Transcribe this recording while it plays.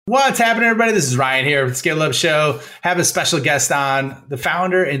What's happening, everybody? This is Ryan here with the Scale Up Show. Have a special guest on, the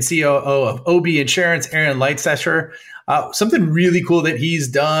founder and COO of Obie Insurance, Aaron Letzeiser. Something really cool that he's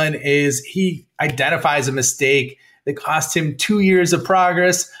done is he identifies a mistake that cost him 2 years of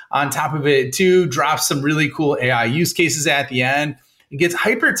progress. On top of it, too, drops some really cool AI use cases at the end. It gets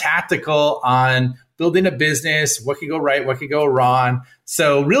hyper tactical on building a business, what could go right, what could go wrong.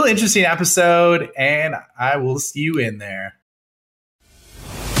 So, really interesting episode, and I will see you in there.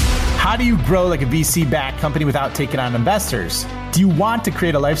 How do you grow like a VC-backed company without taking on investors? Do you want to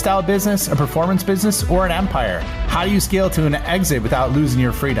create a lifestyle business, a performance business, or an empire? How do you scale to an exit without losing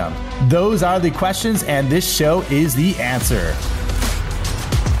your freedom? Those are the questions, and this show is the answer.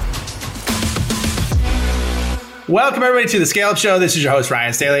 Welcome, everybody, to the Scale Up Show. This is your host,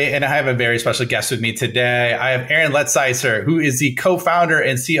 Ryan Staley, and I have a very special guest with me today. I have Aaron Letzeiser, who is the co-founder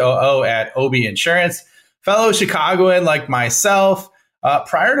and COO at Obie Insurance, fellow Chicagoan like myself.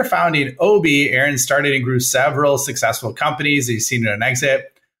 Prior to founding Obie, Aaron started and grew several successful companies. He's seen an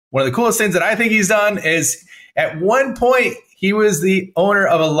exit. One of the coolest things that I think he's done is at one point, he was the owner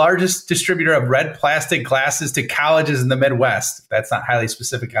of the largest distributor of red plastic glasses to colleges in the Midwest. If that's not highly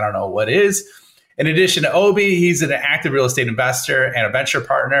specific, I don't know what is. In addition to Obie, he's an active real estate investor and a venture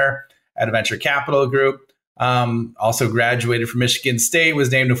partner at a venture capital group. Also graduated from Michigan State, was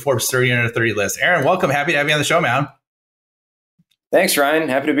named to Forbes 30 under 30 list. Aaron, welcome. Happy to have you on the show, man. Thanks, Ryan.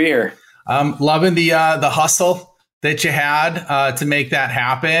 Happy to be here. Loving the hustle that you had to make that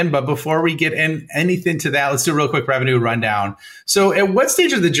happen. But before we get in anything to that, let's do a real quick revenue rundown. So at what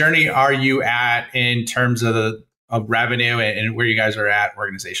stage of the journey are you at in terms of revenue and where you guys are at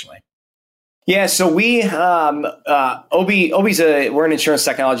organizationally? Yeah, so we're an insurance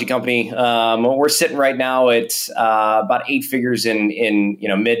technology company. We're sitting right now at about 8 figures in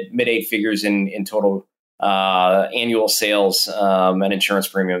mid 8 figures in total annual sales and insurance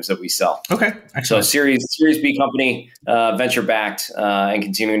premiums that we sell. Okay, excellent. So Series B company, venture backed, and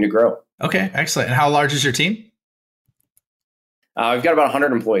continuing to grow. Okay, excellent. And how large is your team? We've got about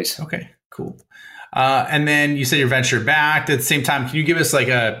 100 employees. Okay, cool. And then you said you're venture backed. At the same time, can you give us like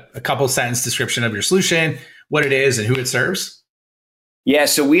a couple sentence description of your solution, what it is, and who it serves? Yeah,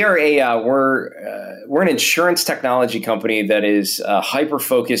 so we are we're an insurance technology company that is hyper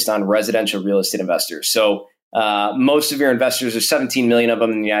focused on residential real estate investors. So most of your investors, there's 17 million of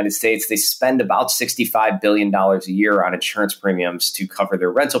them in the United States. They spend about $65 billion a year on insurance premiums to cover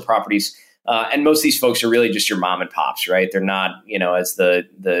their rental properties. And most of these folks are really just your mom and pops, right? They're not, as the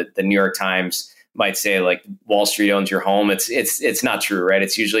New York Times might say, like Wall Street owns your home. It's not true, right?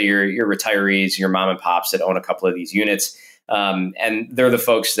 It's usually your retirees, your mom and pops that own a couple of these units. And they're the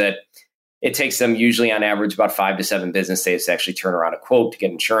folks that it takes them usually on average about 5 to 7 business days to actually turn around a quote to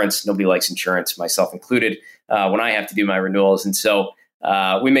get insurance. Nobody likes insurance, myself included, when I have to do my renewals. And so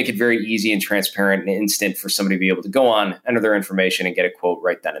we make it very easy and transparent and instant for somebody to be able to go on, enter their information, and get a quote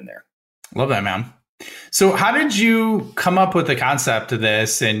right then and there. Love that, man. So how did you come up with the concept of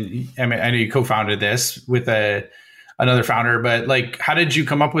this? And I mean, I know you co-founded this with another founder, but like, how did you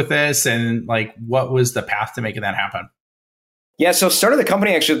come up with this? And like, what was the path to making that happen? Yeah, so started the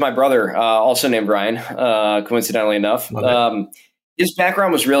company actually with my brother, also named Brian, coincidentally enough. His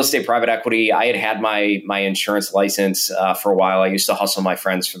background was real estate private equity. I had my insurance license for a while. I used to hustle my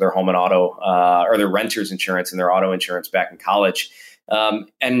friends for their home and auto or their renter's insurance and their auto insurance back in college.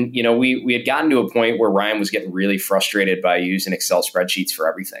 And we had gotten to a point where Ryan was getting really frustrated by using Excel spreadsheets for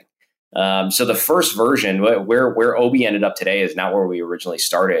everything. So the first version, where Obie ended up today, is not where we originally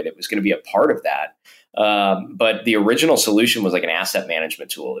started. It was going to be a part of that. But the original solution was like an asset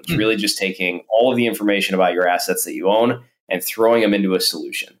management tool. It was really just taking all of the information about your assets that you own and throwing them into a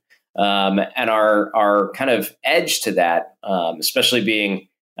solution. And our kind of edge to that, especially being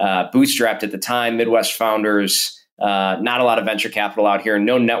bootstrapped at the time, Midwest founders, not a lot of venture capital out here,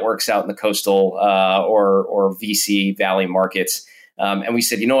 no networks out in the coastal or VC Valley markets. And we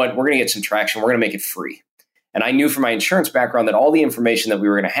said, you know what, we're going to get some traction. We're going to make it free. And I knew from my insurance background that all the information that we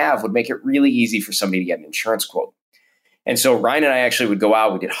were going to have would make it really easy for somebody to get an insurance quote. And so Ryan and I actually would go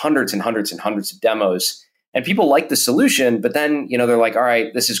out. We did hundreds and hundreds and hundreds of demos. And people liked the solution. But then, they're like, all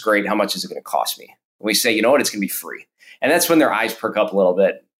right, this is great. How much is it going to cost me? And we say, you know what, it's going to be free. And that's when their eyes perk up a little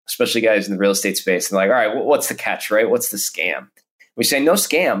bit, especially guys in the real estate space. And they're like, all right, what's the catch, right? What's the scam? We say, no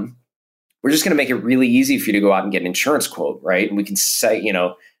scam. We're just going to make it really easy for you to go out and get an insurance quote, right? And we can say,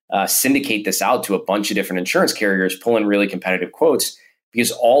 syndicate this out to a bunch of different insurance carriers, pull in really competitive quotes because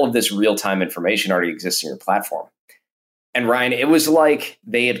all of this real-time information already exists in your platform. And Ryan, it was like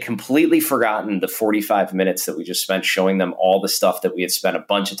they had completely forgotten the 45 minutes that we just spent showing them all the stuff that we had spent a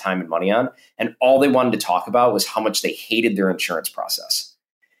bunch of time and money on. And all they wanted to talk about was how much they hated their insurance process.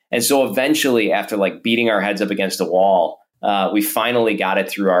 And so eventually, after like beating our heads up against a wall, we finally got it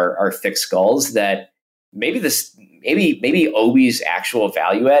through our thick skulls that maybe Obie's actual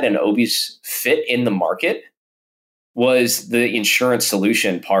value add and Obie's fit in the market was the insurance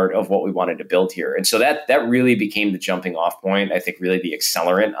solution part of what we wanted to build here. And so that really became the jumping off point, I think really the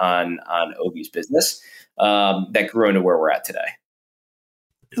accelerant on Obie's business that grew into where we're at today.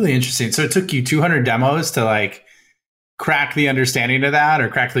 Really interesting. So it took you 200 demos to like crack the understanding of that or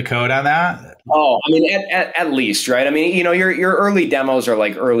crack the code on that? Oh, I mean, at least, right? I mean, your early demos are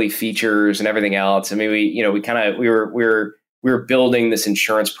like early features and everything else. I mean, we were building this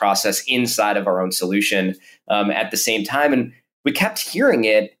insurance process inside of our own solution at the same time. And we kept hearing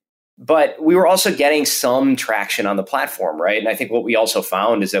it, but we were also getting some traction on the platform, right? And I think what we also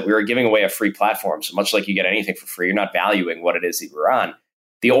found is that we were giving away a free platform. So much like you get anything for free, you're not valuing what it is that you're on.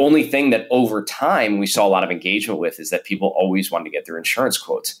 The only thing that over time we saw a lot of engagement with is that people always wanted to get their insurance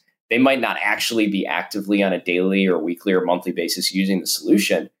quotes. They might not actually be actively on a daily or weekly or monthly basis using the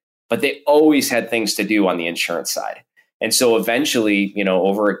solution, but they always had things to do on the insurance side. And so eventually,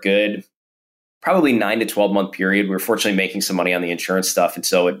 over a good, probably 9 to 12 month period, we were fortunately making some money on the insurance stuff. And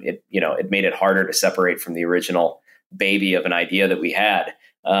so it made it harder to separate from the original baby of an idea that we had.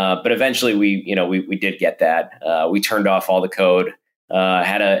 But eventually we did get that. We turned off all the code.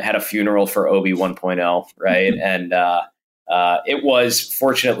 Had a funeral for Obie 1.0, right? And it was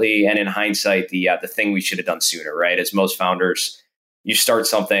fortunately, and in hindsight, the thing we should have done sooner, right? As most founders, you start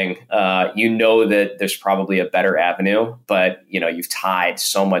something, that there's probably a better avenue, but you've tied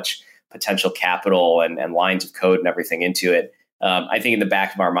so much potential capital and lines of code and everything into it. I think in the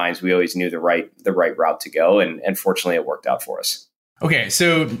back of our minds, we always knew the right route to go, and fortunately, it worked out for us. Okay,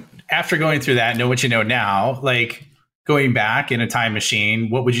 so after going through that, know what you know now, like. Going back in a time machine,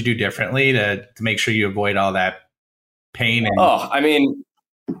 what would you do differently to make sure you avoid all that pain? I mean,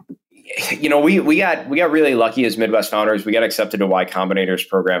 we got really lucky as Midwest founders. We got accepted to Y Combinator's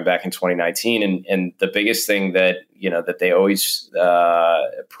program back in 2019, and the biggest thing that that they always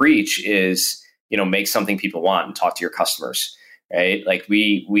preach is make something people want and talk to your customers, right? Like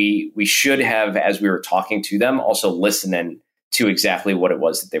we should have, as we were talking to them, also listening to exactly what it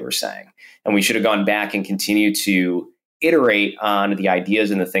was that they were saying. And we should have gone back and continued to iterate on the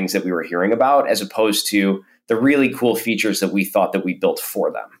ideas and the things that we were hearing about, as opposed to the really cool features that we thought that we built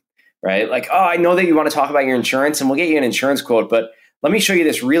for them, right? Like, oh, I know that you want to talk about your insurance and we'll get you an insurance quote, but let me show you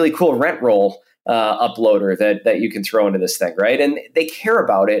this really cool rent roll uploader that you can throw into this thing, right? And they care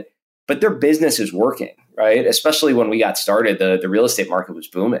about it, but their business is working, right? Especially when we got started, the real estate market was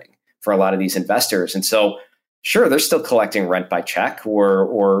booming for a lot of these investors. And so sure, they're still collecting rent by check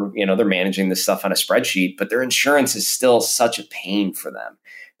or they're managing this stuff on a spreadsheet, but their insurance is still such a pain for them,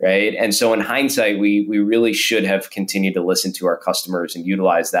 right? And so in hindsight, we really should have continued to listen to our customers and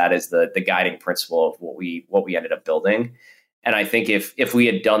utilize that as the guiding principle of what we ended up building. And I think if we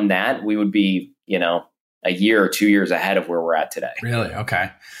had done that, we would be, a year or 2 years ahead of where we're at today. Really?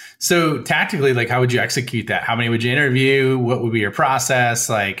 Okay. So tactically, like, how would you execute that? How many would you interview? What would be your process?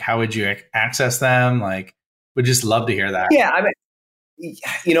 Like, how would you access them? Like, would just love to hear that. Yeah, I mean,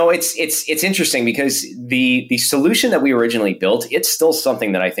 it's interesting because the solution that we originally built, it's still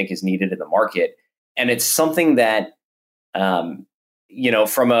something that I think is needed in the market, and it's something that, from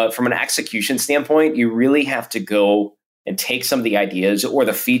an execution standpoint, you really have to go and take some of the ideas or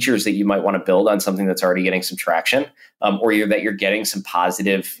the features that you might want to build on something that's already getting some traction, or that you're getting some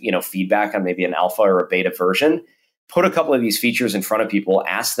positive, feedback on maybe an alpha or a beta version. Put a couple of these features in front of people,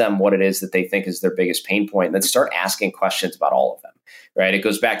 ask them what it is that they think is their biggest pain point, and then start asking questions about all of them, right? It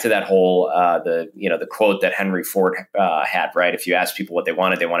goes back to that whole, the quote that Henry Ford had, right? If you ask people what they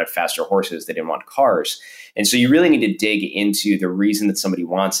wanted faster horses, they didn't want cars. And so you really need to dig into the reason that somebody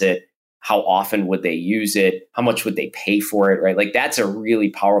wants it. How often would they use it? How much would they pay for it, right? Like that's a really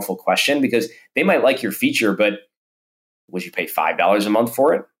powerful question because they might like your feature, but would you pay $5 a month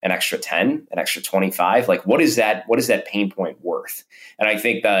for it? An extra 10, an extra 25? Like, what is that pain point worth? And I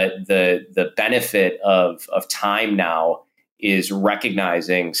think that the benefit of time now is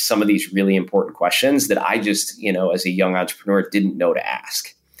recognizing some of these really important questions that I just, as a young entrepreneur didn't know to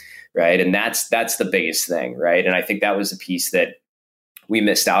ask. Right. And that's the biggest thing. Right. And I think that was the piece that we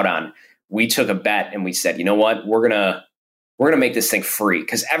missed out on. We took a bet and we said, you know what, we're going to make this thing free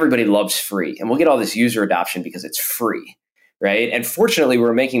because everybody loves free and we'll get all this user adoption because it's free. Right. And fortunately,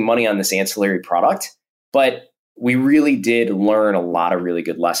 we're making money on this ancillary product, but we really did learn a lot of really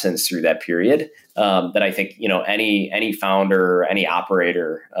good lessons through that period that I think, any founder, any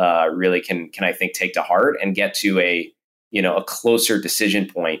operator really can I think take to heart and get to a closer decision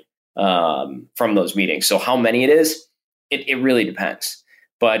point from those meetings. So how many it is, it really depends.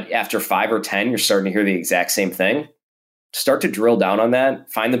 but after 5 or 10, you're starting to hear the exact same thing. Start to drill down on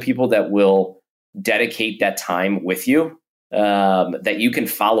that. Find the people that will dedicate that time with you, that you can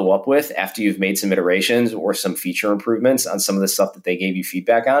follow up with after you've made some iterations or some feature improvements on some of the stuff that they gave you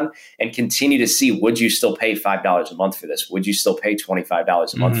feedback on, and continue to see, would you still pay $5 a month for this? Would you still pay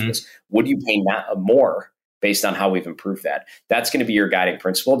 $25 a month for this? Would you pay more based on how we've improved that? That's going to be your guiding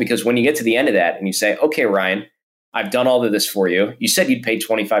principle, because when you get to the end of that and you say, okay, Ryan, I've done all of this for you. You said you'd pay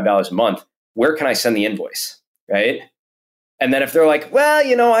 $25 a month. Where can I send the invoice? Right? And then if they're like, well,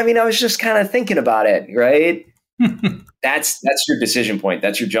 I was just kind of thinking about it, right? That's your decision point.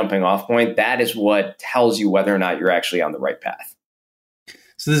 That's your jumping off point. That is what tells you whether or not you're actually on the right path.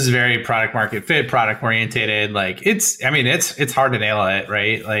 So this is very product market fit, product orientated. Like it's hard to nail it,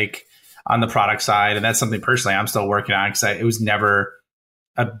 right? Like on the product side. And that's something personally I'm still working on, because it was never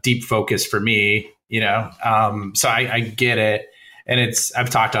a deep focus for me, so I get it. And I've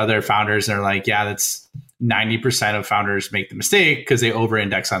talked to other founders and they're like, yeah, that's 90% of founders make the mistake because they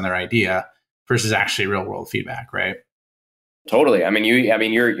over-index on their idea versus actually real world feedback, right? Totally.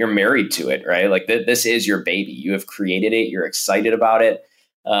 You're married to it, right? Like this is your baby. You have created it. You're excited about it.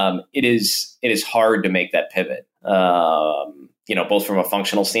 It is hard to make that pivot, both from a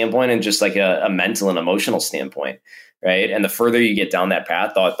functional standpoint and just like a mental and emotional standpoint, right? And the further you get down that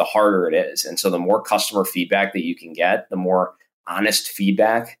path, the harder it is. And so the more customer feedback that you can get, the more honest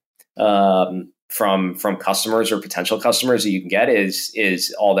feedback from customers or potential customers that you can get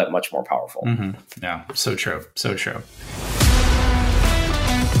is all that much more powerful. Mm-hmm. Yeah, so true. So true.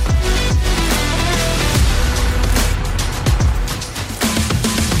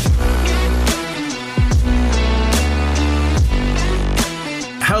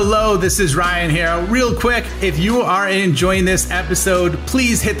 Hello, this is Ryan here. Real quick, if you are enjoying this episode,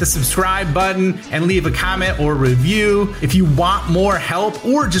 please hit the subscribe button and leave a comment or review. If you want more help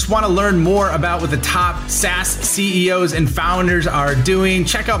or just want to learn more about what the top SaaS CEOs and founders are doing,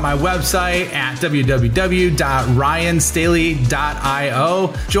 check out my website at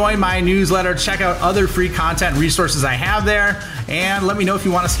www.ryanstaley.io. Join my newsletter, check out other free content and resources I have there, and let me know if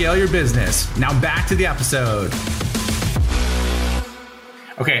you want to scale your business. Now back to the episode.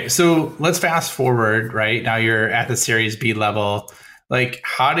 Okay, so let's fast forward, right? Now you're at the Series B level. Like,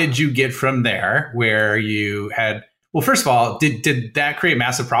 how did you get from there where you had, well, first of all, did that create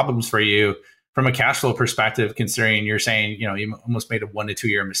massive problems for you from a cash flow perspective, considering you're saying, you almost made a 1 to 2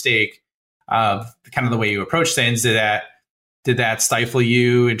 year mistake of kind of the way you approach things? Did that stifle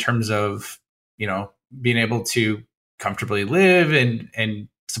you in terms of, being able to comfortably live and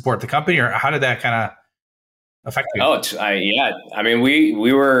support the company, or how did that kind of affect you?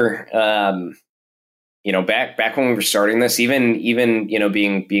 We were, back when we were starting this, even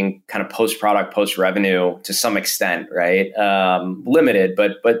being kind of post product, post revenue to some extent, right? Limited,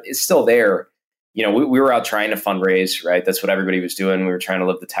 but it's still there. We were out trying to fundraise, right? That's what everybody was doing. We were trying to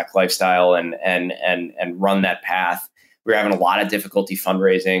live the tech lifestyle and run that path. We were having a lot of difficulty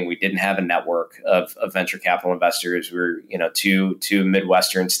fundraising. We didn't have a network of venture capital investors. We were, two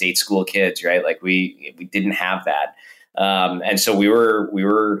Midwestern state school kids, right? Like we didn't have that. And so we were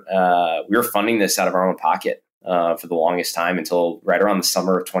funding this out of our own pocket for the longest time until right around the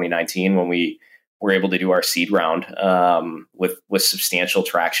summer of 2019, when we were able to do our seed round with substantial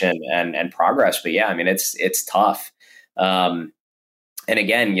traction and progress. But yeah, it's tough. And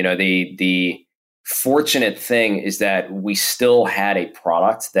again, the fortunate thing is that we still had a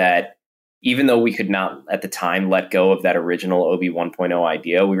product that, even though we could not at the time let go of that original Obie 1.0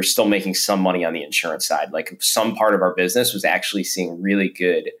 idea, we were still making some money on the insurance side. Like some part of our business was actually seeing really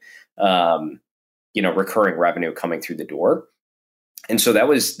good, recurring revenue coming through the door. And so that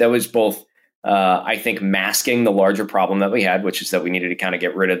was both, I think, masking the larger problem that we had, which is that we needed to kind of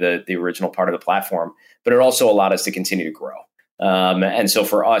get rid of the original part of the platform, but it also allowed us to continue to grow. And so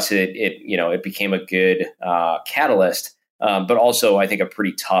for us, it became a good catalyst, but also I think a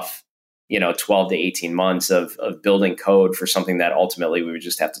pretty tough, 12 to 18 months of building code for something that ultimately we would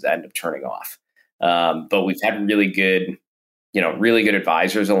just have to end up turning off. But we've had really good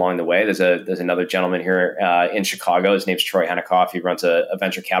advisors along the way. There's another gentleman here in Chicago. His name's Troy Hennekoff. He runs a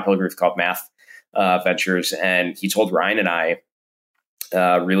venture capital group called Math Ventures, and he told Ryan and I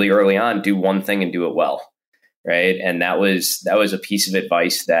really early on, do one thing and do it well. Right. And that was a piece of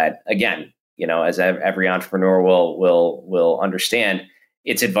advice that, again, as every entrepreneur will understand,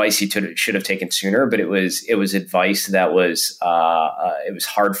 it's advice he should have taken sooner, but it was advice that was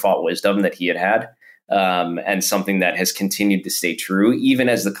hard fought wisdom that he had, and something that has continued to stay true even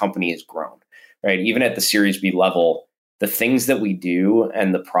as the company has grown. Right. Even at the Series B level, the things that we do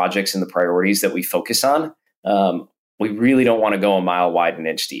and the projects and the priorities that we focus on we really don't want to go a mile wide and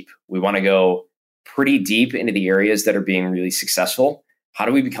inch deep. We want to go pretty deep into the areas that are being really successful. How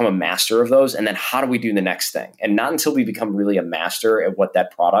do we become a master of those? And then how do we do the next thing? And not until we become really a master at what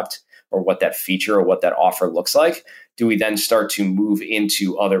that product or what that feature or what that offer looks like, do we then start to move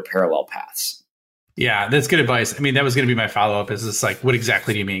into other parallel paths. Yeah, that's good advice. I mean, that was going to be my follow-up is just like, what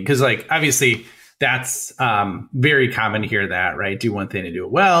exactly do you mean? Because like, obviously that's very common to hear that, right? Do one thing and do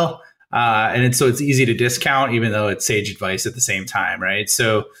it well. So it's easy to discount, even though it's sage advice at the same time, right?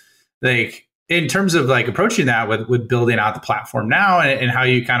 So like in terms of like approaching that with building out the platform now and how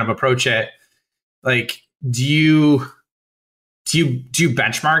you kind of approach it, like, do you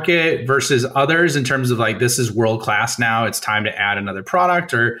benchmark it versus others in terms of like, this is world-class now, it's time to add another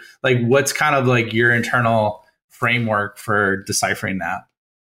product, or like, what's kind of like your internal framework for deciphering that?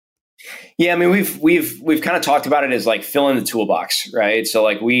 Yeah, I mean, we've kind of talked about it as like fill in the toolbox, right? So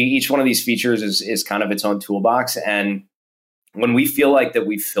like each one of these features is kind of its own toolbox. And when we feel like that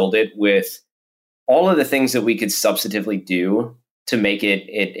we've filled it with all of the things that we could substantively do to make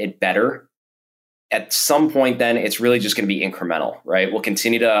it better, at some point, then it's really just going to be incremental, right? We'll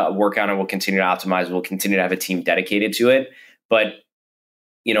continue to work on it. We'll continue to optimize. We'll continue to have a team dedicated to it. But,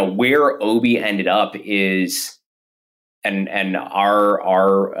 where Obie ended up is, and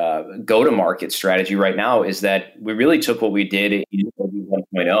our go-to-market strategy right now is that we really took what we did in Obie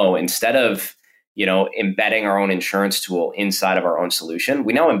 1.0. Instead of, embedding our own insurance tool inside of our own solution,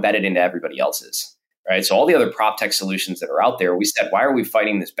 we now embed it into everybody else's. Right. So all the other prop tech solutions that are out there, we said, why are we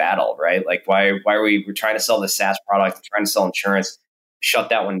fighting this battle? Right. Like why are we're trying to sell the SaaS product, trying to sell insurance, shut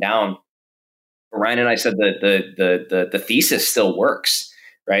that one down. Ryan and I said that the thesis still works.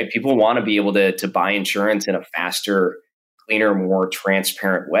 Right. People want to be able to buy insurance in a faster, cleaner, more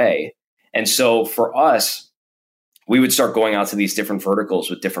transparent way. And so for us, we would start going out to these different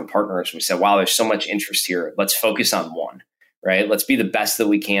verticals with different partners. We said, wow, there's so much interest here. Let's focus on one. Right? Let's be the best that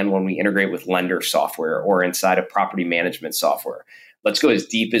we can when we integrate with lender software or inside of property management software. Let's go as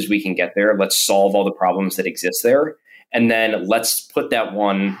deep as we can get there. Let's solve all the problems that exist there. And then let's put that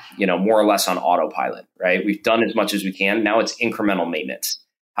one, more or less on autopilot, right? We've done as much as we can. Now it's incremental maintenance.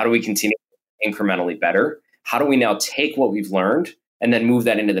 How do we continue incrementally better? How do we now take what we've learned and then move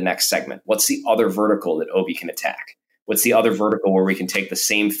that into the next segment? What's the other vertical that Obie can attack? What's the other vertical where we can take the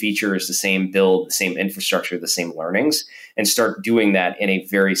same features, the same build, the same infrastructure, the same learnings, and start doing that in a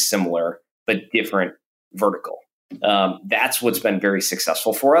very similar but different vertical? That's what's been very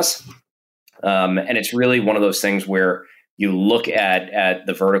successful for us. And it's really one of those things where you look at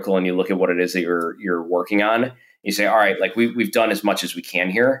the vertical and you look at what it is that you're working on. You say, all right, like we've done as much as we can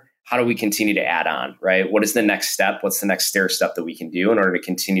here. How do we continue to add on, right? What is the next step? What's the next stair step that we can do in order to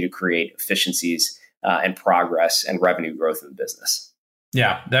continue to create efficiencies and progress and revenue growth of the business?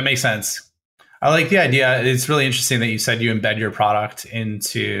 Yeah, that makes sense. I like the idea. It's really interesting that you said you embed your product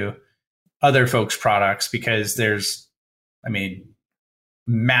into other folks' products because there's,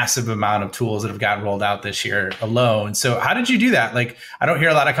 massive amount of tools that have gotten rolled out this year alone. So how did you do that? Like, I don't hear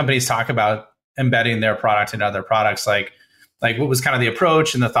a lot of companies talk about embedding their product into other products. Like what was kind of the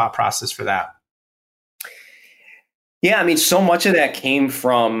approach and the thought process for that? Yeah, so much of that came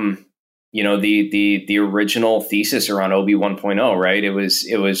from the original thesis around Obie 1.0, right? It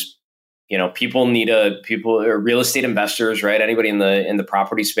was people or real estate investors, right? Anybody in the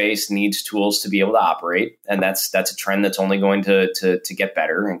property space needs tools to be able to operate, and that's a trend that's only going to get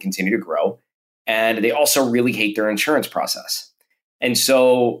better and continue to grow. And they also really hate their insurance process. And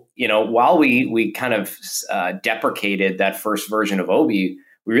so, while we kind of deprecated that first version of Obie,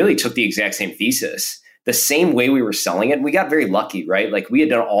 we really took the exact same thesis. The same way we were selling it, we got very lucky, right? Like we had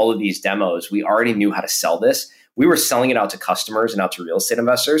done all of these demos. We already knew how to sell this. We were selling it out to customers and out to real estate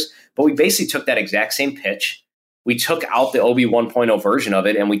investors, but we basically took that exact same pitch. We took out the Obie 1.0 version of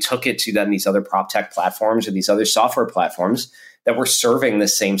it and we took it to then these other prop tech platforms or these other software platforms that were serving the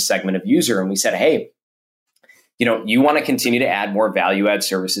same segment of user. And we said, hey, you want to continue to add more value add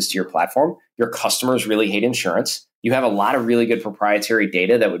services to your platform. Your customers really hate insurance. You have a lot of really good proprietary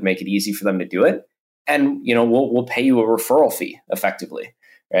data that would make it easy for them to do it. And, we'll pay you a referral fee effectively.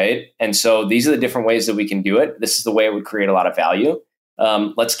 Right. And so these are the different ways that we can do it. This is the way it would create a lot of value.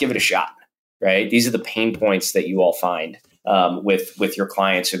 Let's give it a shot. Right. These are the pain points that you all find with your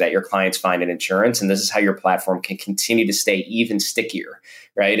clients or that your clients find in insurance. And this is how your platform can continue to stay even stickier.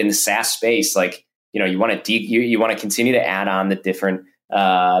 Right. In the SaaS space, like, you want to continue to add on the different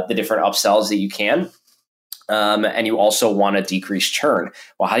upsells that you can. And you also want to decrease churn.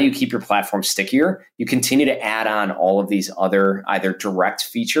 Well, how do you keep your platform stickier? You continue to add on all of these other either direct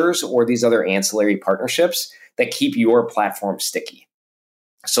features or these other ancillary partnerships that keep your platform sticky.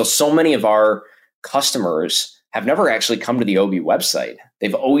 So many of our customers have never actually come to the Obie website.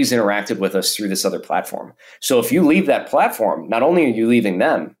 They've always interacted with us through this other platform. So if you leave that platform, not only are you leaving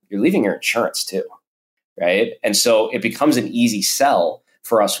them, you're leaving your insurance too, right? And so it becomes an easy sell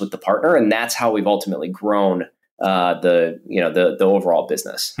for us with the partner, and that's how we've ultimately grown the overall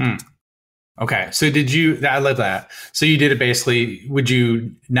business. Okay, so I love that. So you did it basically. Would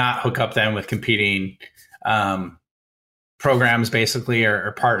you not hook up then with competing programs basically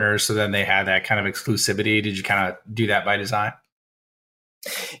or partners, so then they had that kind of exclusivity? Did you kind of do that by design?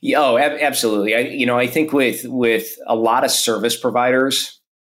 Yeah, absolutely. I think with a lot of service providers,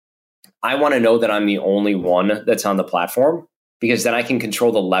 I want to know that I'm the only one that's on the platform, because then I can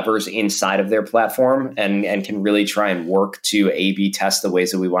control the levers inside of their platform and can really try and work to A/B test the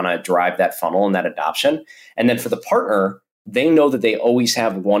ways that we want to drive that funnel and that adoption. And then for the partner, they know that they always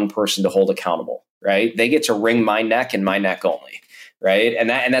have one person to hold accountable, right? They get to wring my neck and my neck only, right?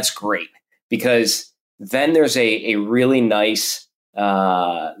 And that's great, because then there's a really nice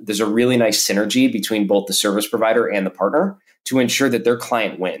synergy between both the service provider and the partner to ensure that their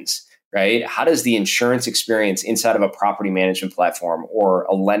client wins. Right? How does the insurance experience inside of a property management platform, or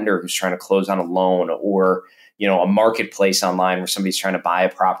a lender who's trying to close on a loan, or, a marketplace online where somebody's trying to buy a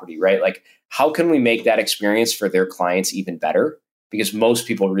property, right? Like, how can we make that experience for their clients even better? Because most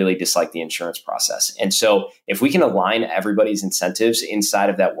people really dislike the insurance process. And so if we can align everybody's incentives inside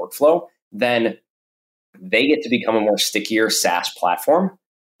of that workflow, then they get to become a more stickier SaaS platform.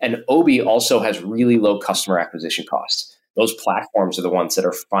 And Obie also has really low customer acquisition costs. Those platforms are the ones that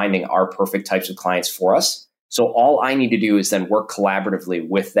are finding our perfect types of clients for us. So all I need to do is then work collaboratively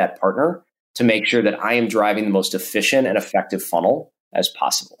with that partner to make sure that I am driving the most efficient and effective funnel as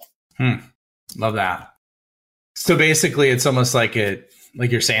possible. Love that. So basically, it's almost like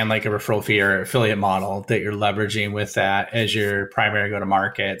you're saying, like a referral fee or affiliate model that you're leveraging with that as your primary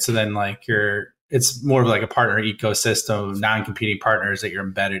go-to-market. So then it's more of like a partner ecosystem of non-competing partners that you're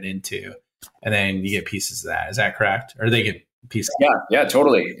embedded into. And then you get pieces of that. Is that correct? Or they get pieces? Yeah,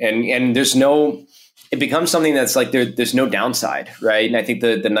 totally. And it becomes something that's like there's no downside, right? And I think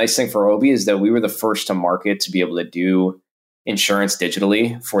the nice thing for Obie is that we were the first to market to be able to do insurance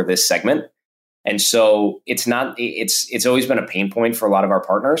digitally for this segment. And so it's always been a pain point for a lot of our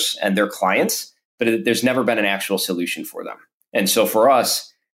partners and their clients, but there's never been an actual solution for them. And so for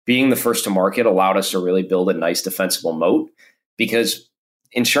us, being the first to market allowed us to really build a nice defensible moat, because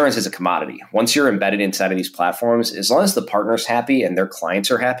insurance is a commodity. Once you're embedded inside of these platforms, as long as the partner's happy and their clients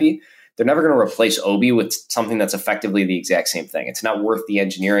are happy, they're never going to replace Obie with something that's effectively the exact same thing. It's not worth the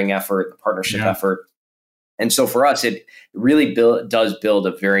engineering effort, the partnership effort. And so for us, it really does build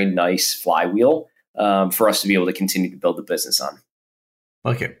a very nice flywheel for us to be able to continue to build the business on.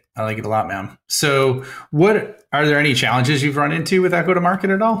 Okay. I like it a lot, man. So are there any challenges you've run into with that go-to-market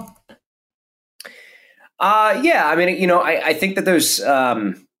at all? Yeah, I mean, I think that there's,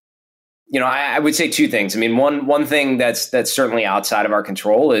 I would say two things. I mean, one thing that's certainly outside of our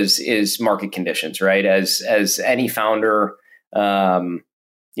control is market conditions, right? As any founder,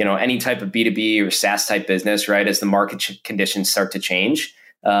 any type of B2B or SaaS type business, right? As the market conditions start to change,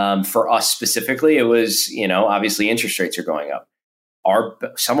 for us specifically, it was, obviously interest rates are going up.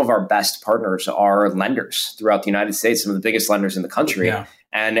 Some of our best partners are lenders throughout the United States, some of the biggest lenders in the country. Yeah.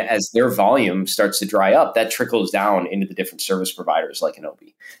 And as their volume starts to dry up, that trickles down into the different service providers like an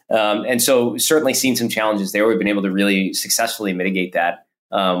Obie. And so certainly seen some challenges there. We've been able to really successfully mitigate that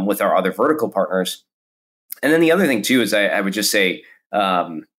with our other vertical partners. And then the other thing too is I would just say,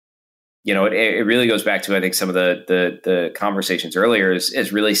 it really goes back to, I think, some of the conversations earlier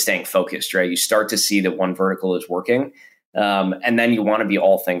is really staying focused, right? You start to see that one vertical is working. And then you want to be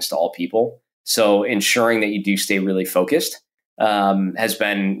all things to all people. So ensuring that you do stay really focused has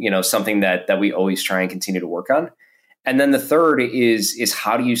been, something that we always try and continue to work on. And then the third is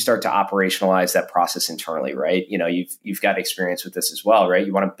how do you start to operationalize that process internally, right? You've got experience with this as well, right?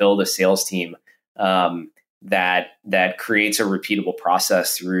 You want to build a sales team that creates a repeatable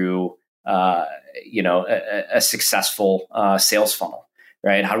process through a successful sales funnel,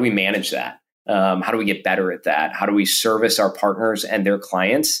 right? How do we manage that? How do we get better at that? How do we service our partners and their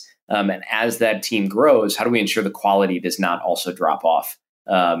clients? And as that team grows, how do we ensure the quality does not also drop off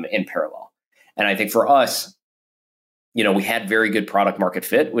in parallel? And I think for us, we had very good product market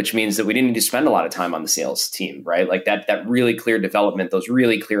fit, which means that we didn't need to spend a lot of time on the sales team, right? Like that really clear development, those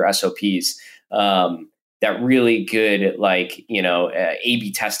really clear SOPs, that really good,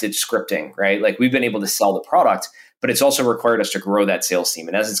 A/B tested scripting, right? Like we've been able to sell the product, but it's also required us to grow that sales team.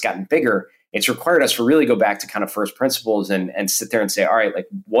 And as it's gotten bigger, it's required us to really go back to kind of first principles and sit there and say, all right, like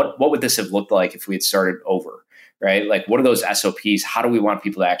what would this have looked like if we had started over, right? Like what are those SOPs? How do we want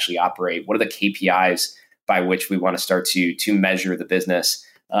people to actually operate? What are the KPIs by which we want to start to measure the business.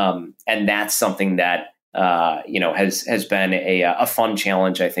 And that's something that has been a fun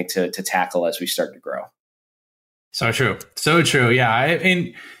challenge, I think, to tackle as we start to grow. So true. So true. Yeah. I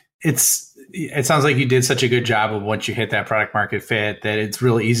mean, it sounds like you did such a good job of once you hit that product market fit that it's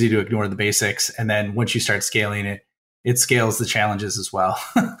really easy to ignore the basics. And then once you start scaling it, it scales the challenges as well,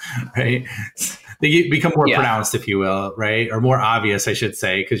 right? They become more pronounced, if you will, right? Or more obvious, I should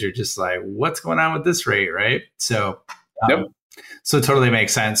say, because you're just like, what's going on with this rate, right? So, so it totally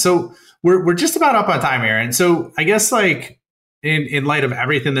makes sense. So we're just about up on time, Aaron. So I guess like in light of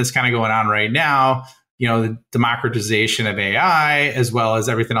everything that's kind of going on right now, the democratization of AI, as well as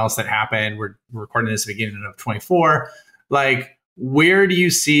everything else that happened, we're recording this at the beginning of 24. Like, where do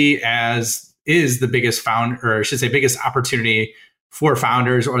you see is the biggest biggest opportunity for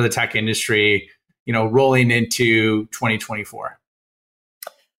founders or the tech industry, rolling into 2024?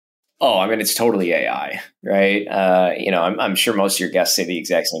 Oh, I mean, it's totally AI, right? I'm sure most of your guests say the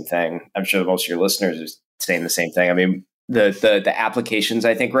exact same thing. I'm sure most of your listeners are saying the same thing. I mean, the applications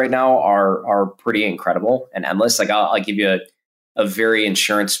I think right now are pretty incredible and endless. Like I'll give you a very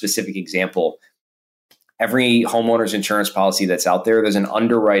insurance specific example. Every homeowner's insurance policy that's out there's an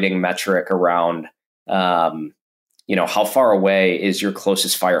underwriting metric around, how far away is your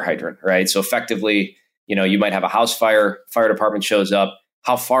closest fire hydrant, right? So effectively, you might have a house fire department shows up.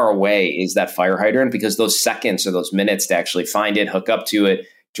 How far away is that fire hydrant? Because those seconds or those minutes to actually find it, hook up to it,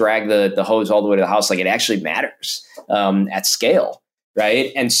 drag the hose all the way to the house, like it actually matters at scale,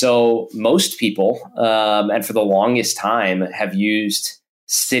 right? And so most people, and for the longest time, have used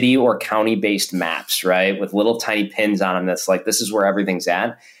city or county-based maps, right? With little tiny pins on them that's like, this is where everything's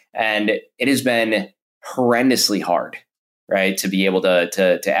at. And it has been horrendously hard, right? To be able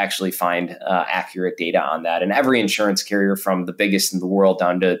to actually find accurate data on that. And every insurance carrier from the biggest in the world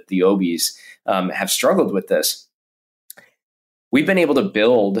down to the Obies have struggled with this. We've been able to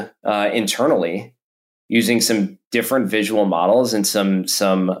build internally using some different visual models and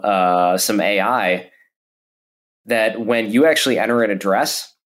some AI that when you actually enter an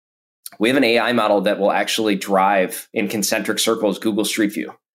address, we have an AI model that will actually drive in concentric circles Google Street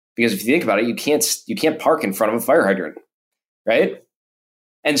View. Because if you think about it, you can't park in front of a fire hydrant, right?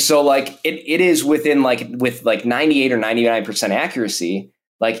 And so like it is with 98 or 99% accuracy,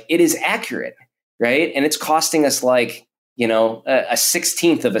 like it is accurate, right? And it's costing us like, a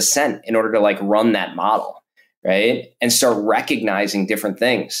 16th of a cent in order to like run that model, right? And start recognizing different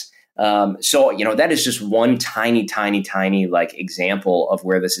things. So that is just one tiny like example of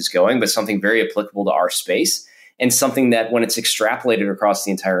where this is going, but something very applicable to our space and something that when it's extrapolated across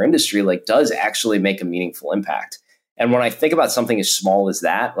the entire industry, like does actually make a meaningful impact. And when I think about something as small as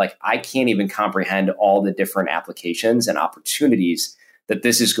that, like I can't even comprehend all the different applications and opportunities that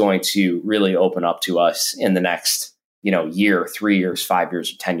this is going to really open up to us in the next, year, 3 years, 5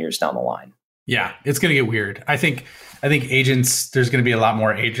 years, or 10 years down the line. Yeah, it's going to get weird. I think agents, there's going to be a lot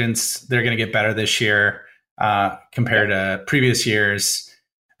more agents. They're going to get better this year compared to previous years.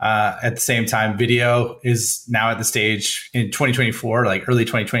 At the same time, video is now at the stage in 2024, like early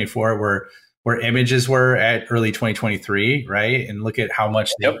 2024, where images were at early 2023, right? And look at how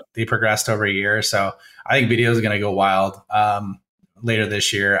much they progressed over a year. So I think video is going to go wild later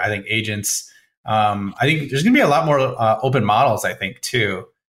this year. I think agents, I think there's going to be a lot more open models, I think, too.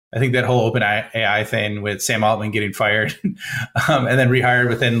 I think that whole open AI thing with Sam Altman getting fired and then rehired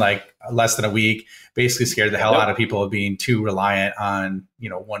within like less than a week basically scared the hell out of people of being too reliant on,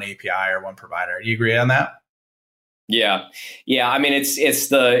 one API or one provider. Do you agree on that? Yeah. I mean, it's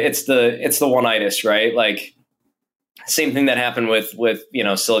the one-itis, right? Like same thing that happened with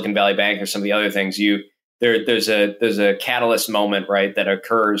Silicon Valley Bank or some of the other things. There's a catalyst moment, right, that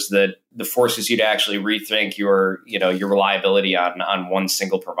occurs that forces you to actually rethink your reliability on one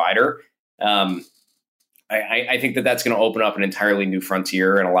single provider. I think that's going to open up an entirely new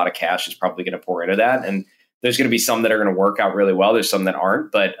frontier, and a lot of cash is probably going to pour into that. And there's going to be some that are going to work out really well. There's some that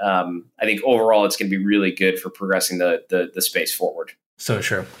aren't, but I think overall it's going to be really good for progressing the space forward. So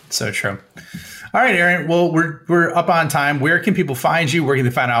true. All right, Aaron. Well, we're up on time. Where can people find you? Where can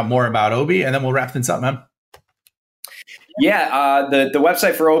they find out more about Obie? And then we'll wrap things up, man. Yeah, the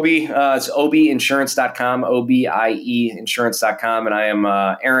website for Obie is obieinsurance.com, OBIE insurance.com. And I am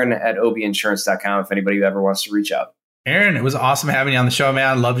Aaron at obieinsurance.com if anybody ever wants to reach out. Aaron, it was awesome having you on the show,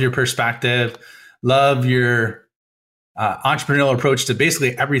 man. Love your perspective. Love your entrepreneurial approach to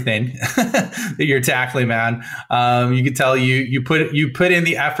basically everything that you're tackling, man. You can tell you put in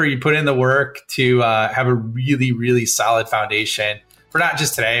the effort, you put in the work to have a really, really solid foundation for not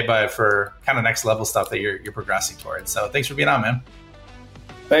just today, but for kind of next level stuff that you're progressing towards. So thanks for being on, man.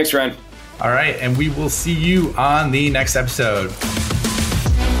 Thanks, Ryan. All right. And we will see you on the next episode.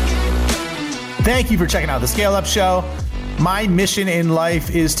 Thank you for checking out the Scale Up Show. My mission in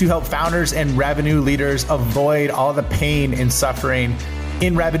life is to help founders and revenue leaders avoid all the pain and suffering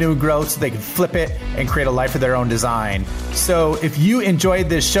in revenue growth so they can flip it and create a life of their own design. So if you enjoyed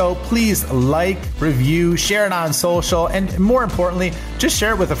this show, please like, review, share it on social, and more importantly, just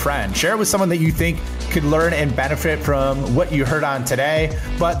share it with a friend. Share it with someone that you think could learn and benefit from what you heard on today.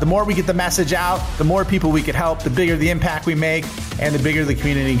 But the more we get the message out, the more people we could help, the bigger the impact we make, and the bigger the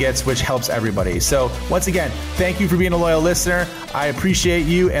community gets, which helps everybody. So once again, thank you for being a loyal listener. I appreciate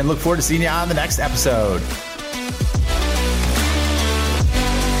you and look forward to seeing you on the next episode.